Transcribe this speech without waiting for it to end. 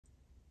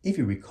If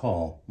you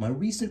recall, my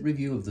recent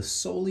review of the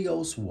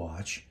Solios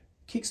watch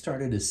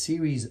kickstarted a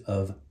series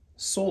of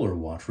solar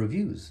watch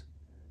reviews,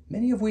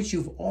 many of which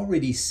you've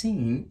already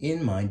seen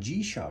in my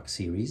G-Shock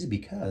series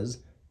because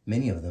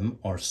many of them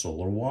are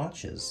solar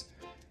watches.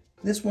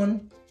 This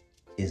one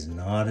is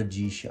not a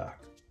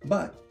G-Shock,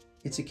 but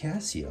it's a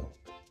Casio.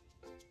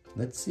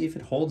 Let's see if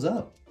it holds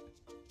up.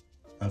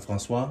 I'm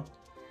Francois,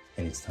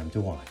 and it's time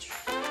to watch.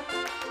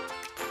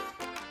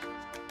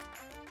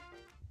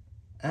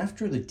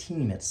 After the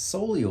team at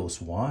Solios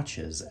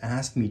Watches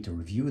asked me to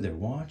review their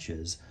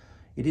watches,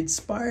 it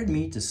inspired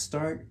me to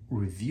start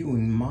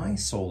reviewing my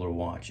solar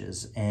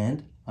watches,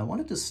 and I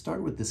wanted to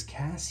start with this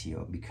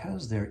Casio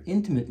because they're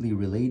intimately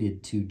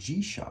related to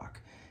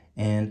G-Shock.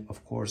 And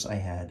of course I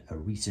had a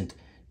recent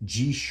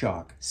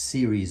G-Shock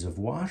series of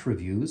watch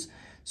reviews,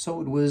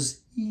 so it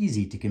was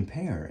easy to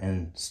compare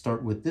and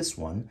start with this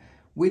one,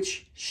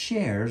 which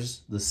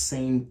shares the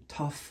same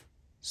tough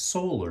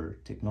solar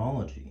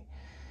technology.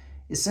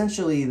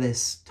 Essentially,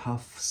 this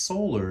tough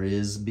solar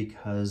is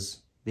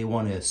because they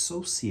want to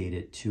associate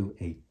it to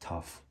a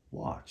tough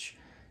watch.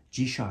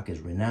 G-Shock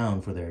is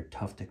renowned for their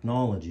tough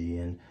technology,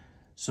 and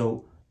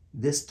so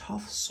this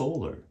tough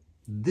solar,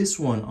 this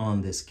one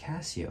on this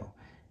Casio,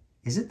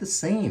 is it the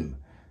same?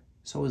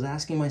 So I was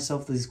asking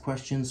myself these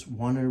questions,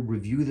 want to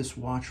review this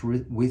watch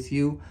with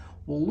you.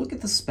 We'll look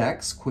at the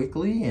specs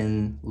quickly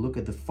and look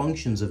at the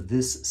functions of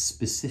this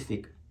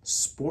specific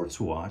sports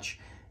watch,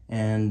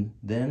 and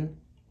then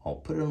I'll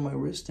put it on my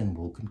wrist and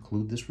we'll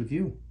conclude this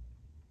review.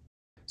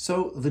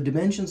 So the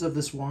dimensions of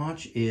this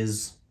watch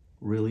is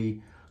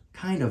really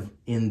kind of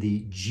in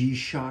the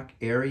G-Shock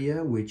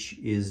area, which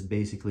is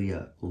basically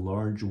a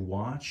large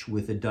watch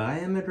with a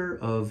diameter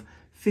of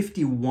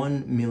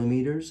 51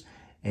 millimeters,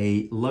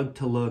 a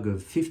lug-to-lug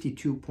of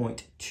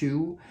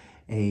 52.2,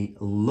 a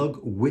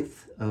lug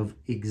width of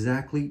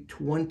exactly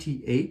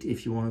 28,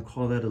 if you want to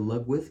call that a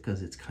lug width,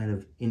 because it's kind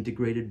of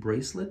integrated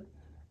bracelet.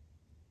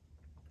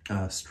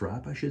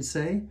 Strap, I should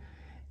say,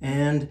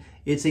 and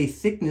it's a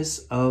thickness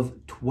of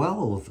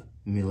 12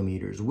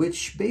 millimeters,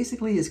 which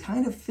basically is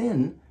kind of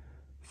thin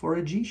for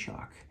a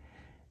G-Shock.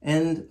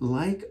 And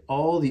like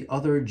all the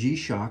other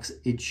G-Shocks,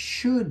 it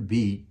should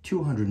be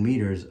 200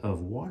 meters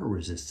of water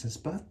resistance,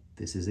 but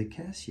this is a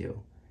Casio.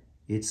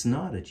 It's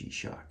not a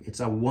G-Shock. It's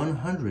a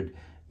 100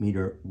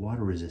 meter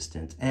water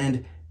resistant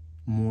and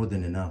more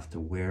than enough to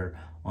wear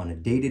on a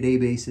day-to-day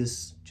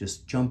basis.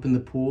 Just jump in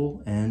the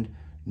pool and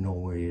no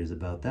worries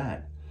about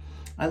that.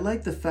 I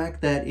like the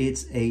fact that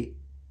it's a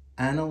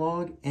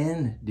analog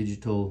and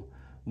digital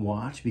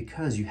watch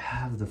because you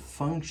have the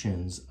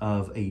functions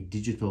of a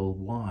digital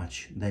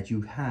watch that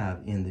you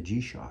have in the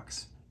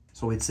G-Shocks.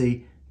 So it's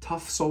a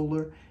tough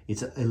solar,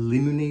 it's an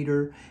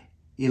illuminator.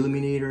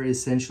 Illuminator,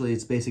 essentially,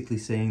 it's basically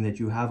saying that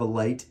you have a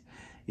light.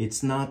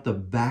 It's not the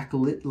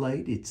backlit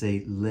light, it's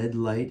a LED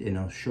light, and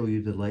I'll show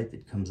you the light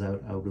that comes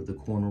out of the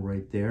corner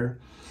right there.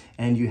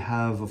 And you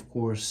have, of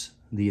course,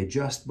 the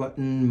adjust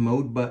button,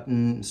 mode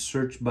button,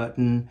 search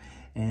button,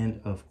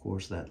 and of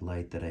course that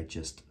light that I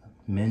just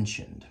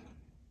mentioned.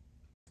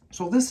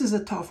 So this is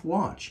a tough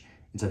watch.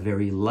 It's a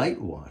very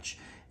light watch.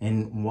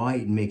 And why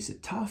it makes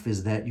it tough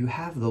is that you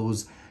have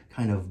those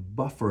kind of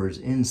buffers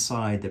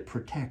inside that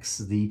protects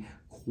the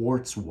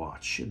quartz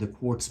watch, the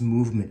quartz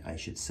movement, I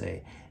should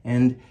say.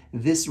 And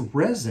this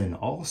resin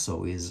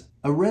also is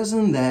a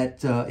resin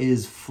that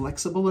is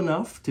flexible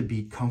enough to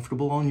be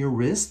comfortable on your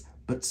wrist,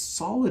 but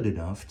solid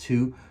enough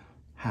to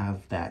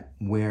have that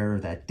wear,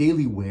 that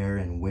daily wear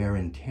and wear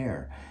and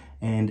tear.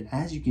 And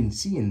as you can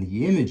see in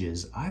the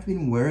images, I've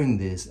been wearing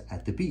this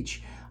at the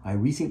beach. I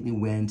recently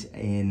went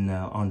in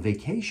on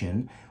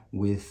vacation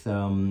with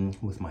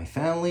my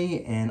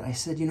family, and I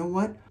said, you know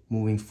what?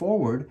 Moving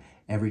forward,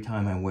 every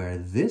time I wear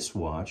this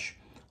watch,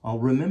 I'll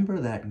remember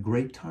that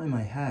great time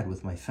I had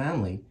with my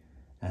family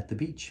at the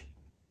beach.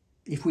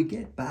 If we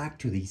get back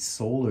to the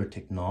solar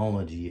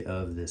technology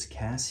of this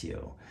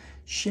Casio,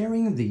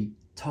 sharing the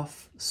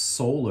tough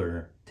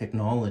solar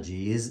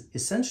technology is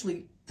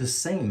essentially the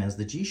same as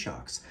the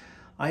G-Shocks.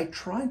 I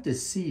tried to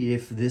see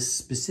if this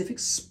specific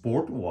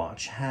sport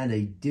watch had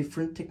a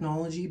different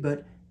technology,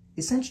 but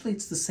essentially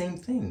it's the same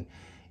thing.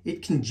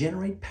 It can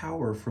generate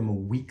power from a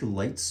weak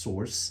light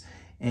source,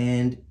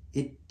 and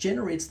it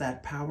generates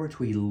that power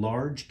to a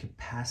large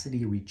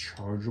capacity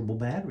rechargeable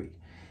battery.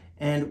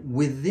 And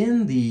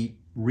within the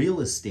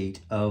real estate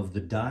of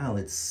the dial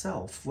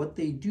itself, what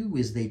they do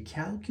is they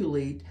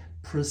calculate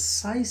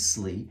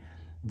precisely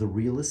the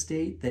real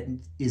estate that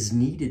is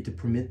needed to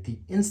permit the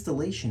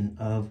installation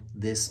of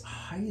this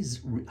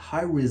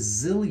high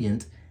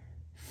resilient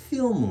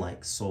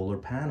film-like solar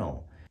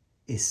panel.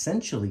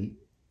 Essentially,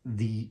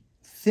 the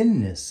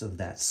thinness of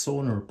that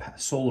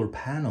solar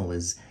panel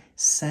is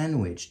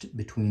sandwiched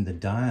between the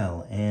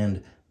dial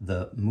and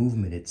the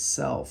movement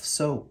itself,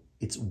 so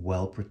it's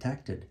well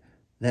protected.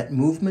 That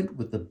movement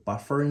with the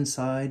buffer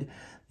inside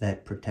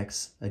that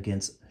protects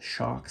against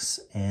shocks,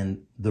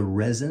 and the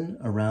resin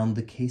around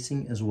the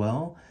casing as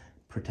well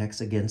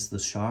protects against the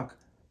shock.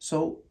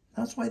 So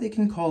that's why they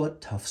can call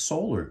it tough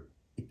solar.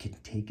 It can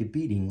take a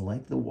beating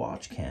like the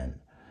watch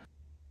can.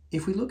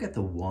 If we look at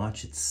the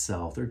watch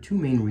itself, there are two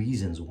main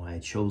reasons why I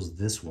chose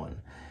this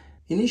one.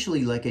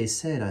 Initially, like I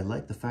said, I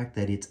like the fact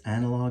that it's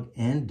analog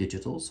and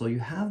digital, so you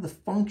have the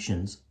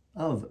functions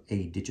of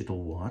a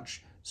digital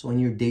watch. So in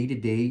your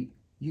day-to-day,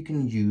 you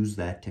can use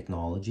that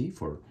technology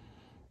for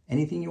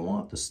anything you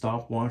want, the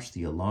stopwatch,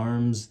 the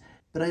alarms.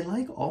 But I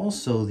like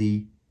also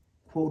the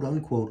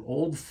quote-unquote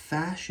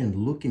old-fashioned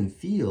look and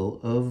feel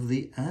of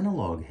the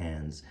analog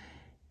hands.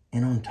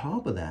 And on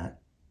top of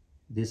that,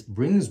 this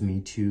brings me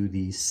to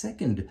the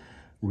second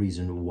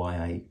reason why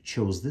I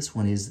chose this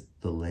one is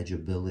the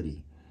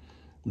legibility.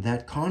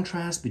 That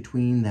contrast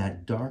between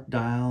that dark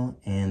dial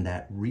and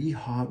that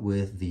re-hot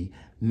with the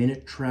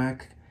minute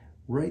track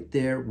right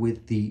there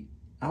with the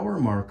hour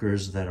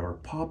markers that are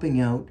popping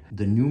out,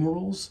 the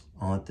numerals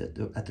at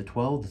the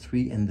 12, the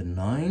 3, and the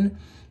 9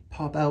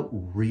 pop out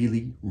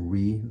really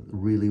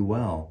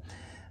well.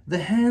 The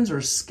hands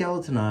are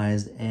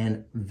skeletonized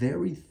and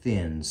very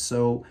thin,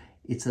 so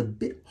it's a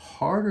bit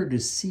harder to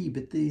see,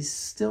 but they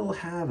still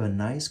have a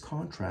nice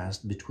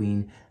contrast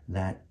between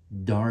that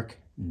dark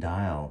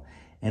dial.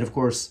 And of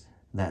course,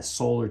 that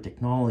solar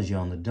technology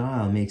on the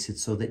dial makes it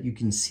so that you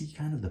can see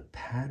kind of the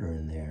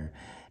pattern there.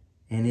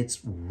 And it's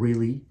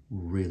really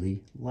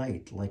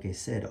light, like I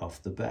said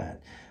off the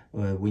bat.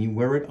 When you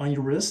wear it on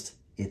your wrist,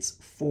 it's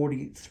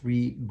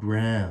 43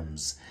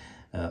 grams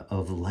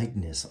of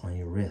lightness on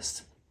your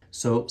wrist.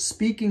 So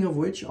speaking of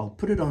which, I'll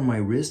put it on my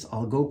wrist.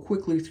 I'll go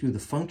quickly through the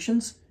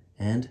functions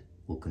and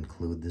we'll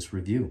conclude this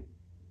review.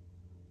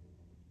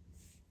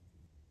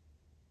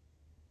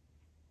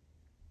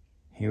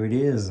 Here it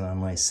is on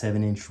my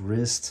 7-inch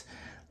wrist.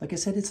 Like I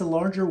said, it's a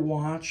larger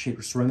watch.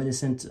 It's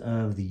reminiscent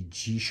of the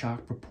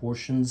G-Shock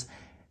proportions.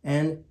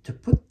 And to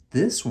put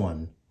this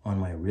one on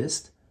my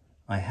wrist,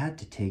 I had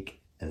to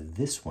take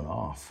this one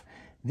off.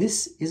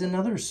 This is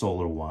another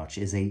solar watch,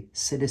 is a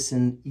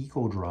Citizen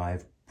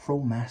EcoDrive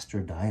Pro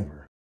Master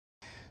Diver.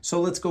 So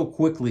let's go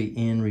quickly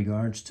in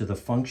regards to the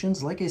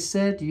functions. Like I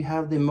said, you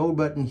have the mode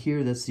button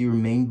here, that's your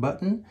main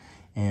button.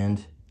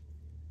 And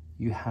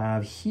you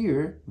have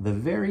here the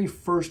very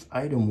first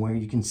item where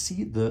you can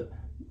see the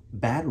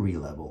battery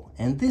level.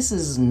 And this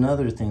is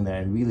another thing that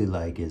I really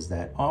like, is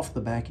that off the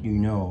back you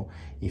know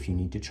if you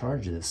need to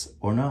charge this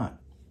or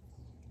not.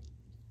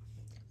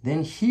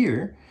 Then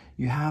here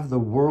you have the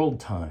world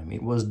time.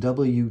 It was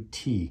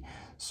WT.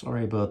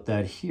 Sorry about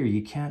that. Here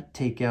you can't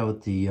take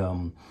out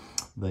the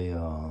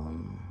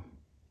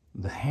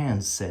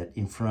handset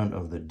in front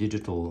of the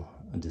digital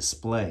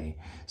display.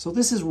 So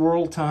this is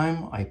world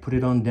time. I put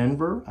it on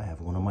Denver. I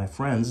have one of my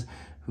friends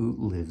who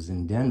lives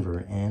in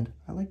Denver, and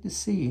I like to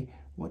see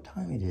what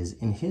time it is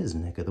in his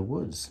neck of the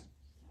woods.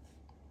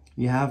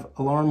 You have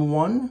alarm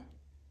 1,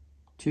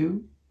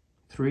 2,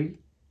 3,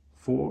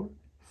 4,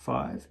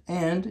 5,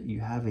 and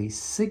you have a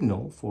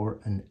signal for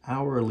an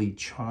hourly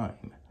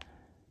chime.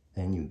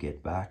 Then you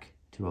get back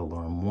to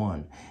alarm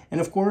 1.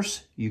 And of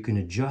course, you can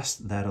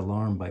adjust that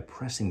alarm by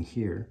pressing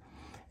here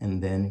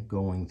and then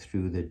going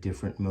through the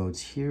different modes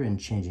here and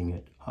changing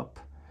it up.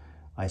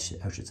 I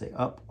should say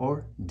up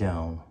or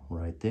down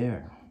right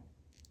there.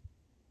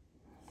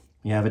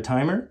 You have a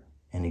timer,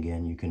 and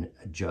again, you can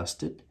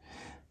adjust it.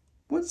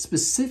 What's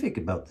specific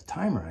about the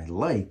timer I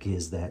like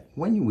is that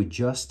when you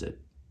adjust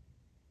it,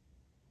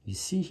 you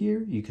see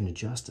here, you can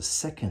adjust a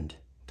second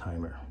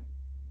timer.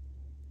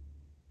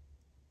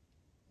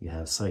 You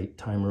have site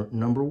timer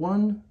number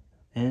 1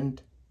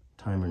 and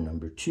timer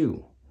number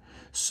 2.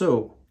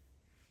 So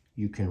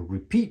you can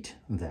repeat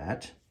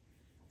that.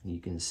 You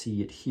can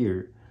see it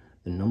here,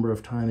 the number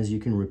of times you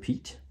can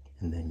repeat,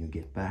 and then you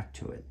get back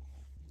to it.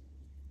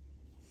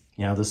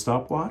 Now the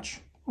stopwatch,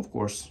 of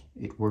course,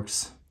 it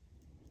works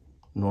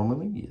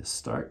normally. You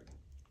start,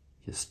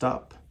 you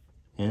stop,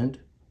 and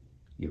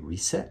you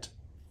reset.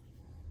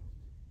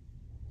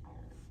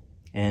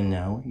 And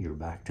now you're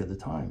back to the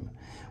time.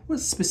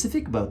 What's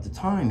specific about the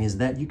time is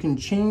that you can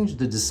change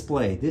the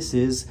display. This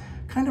is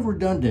kind of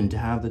redundant to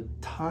have the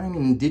time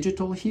in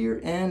digital here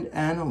and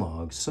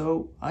analog,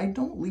 so I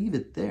don't leave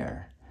it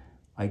there.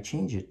 I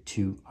change it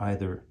to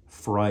either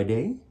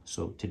Friday,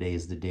 so today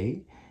is the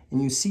day,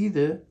 and you see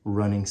the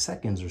running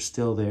seconds are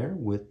still there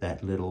with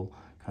that little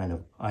kind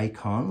of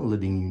icon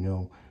letting you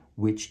know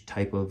which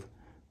type of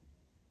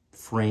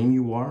frame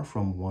you are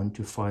from 1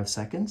 to 5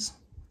 seconds.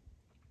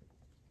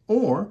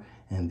 Or,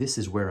 and this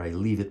is where I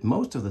leave it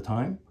most of the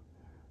time,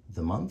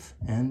 the month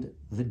and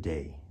the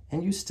day.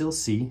 And you still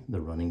see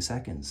the running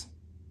seconds.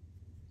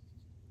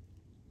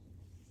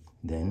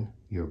 Then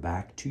you're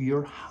back to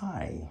your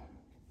high.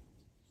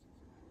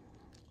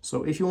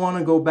 So if you want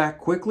to go back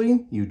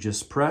quickly, you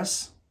just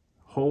press,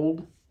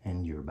 hold,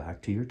 and you're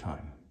back to your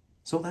time.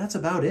 So that's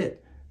about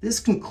it. This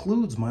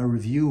concludes my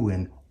review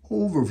and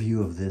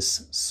overview of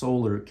this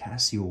solar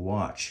Casio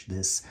watch,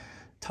 this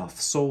tough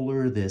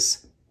solar,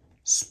 this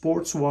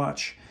sports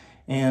watch.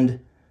 And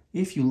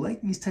if you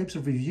like these types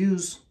of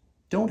reviews,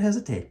 don't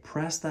hesitate,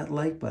 press that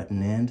like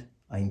button, and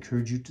I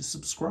encourage you to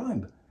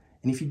subscribe.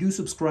 And if you do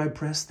subscribe,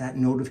 press that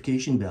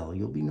notification bell.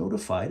 You'll be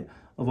notified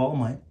of all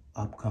my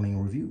upcoming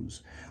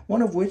reviews,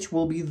 one of which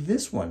will be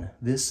this one,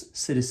 this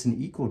Citizen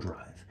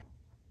EcoDrive.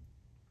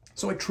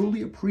 So I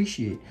truly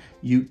appreciate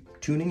you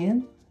tuning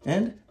in,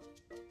 and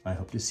I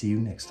hope to see you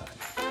next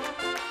time.